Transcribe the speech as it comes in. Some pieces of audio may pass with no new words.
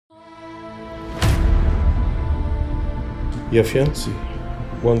Your fiancé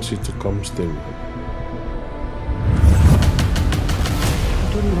wants you to come stay with him.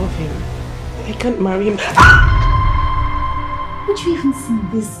 I don't love him. I can't marry him. Would you even see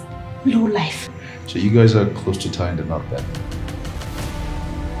this low life? So you guys are close to tying the knot then?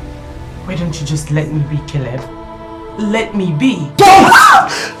 Why don't you just let me be, Caleb? Let me be.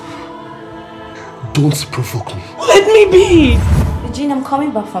 Don't provoke me. Let me be! Eugene, I'm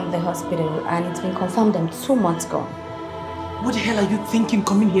coming back from the hospital and it's been confirmed I'm 2 months gone. What the hell are you thinking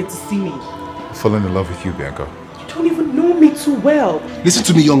coming here to see me? I've fallen in love with you, Bianca. You don't even know me too well. Listen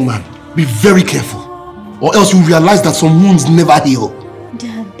to me, young man. Be very careful, or else you realize that some wounds never heal.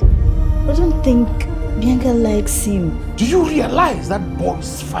 Dad, I don't think Bianca likes him. Do you realize that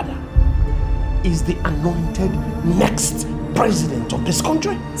boy's father is the anointed next president of this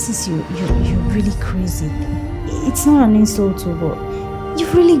country? Sis, you're really crazy. It's not an insult to her.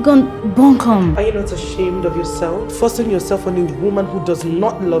 You've really gone bunkum. Are you not ashamed of yourself? Forcing yourself on a woman who does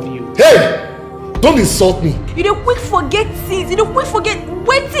not love you. Hey! Don't insult me. You don't quick forget things. You don't quick forget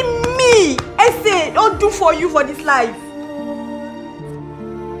waiting me. I say, don't do for you for this life.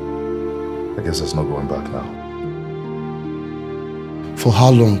 I guess there's no going back now. For how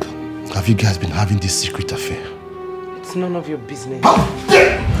long have you guys been having this secret affair? It's none of your business. How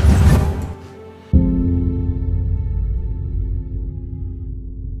dare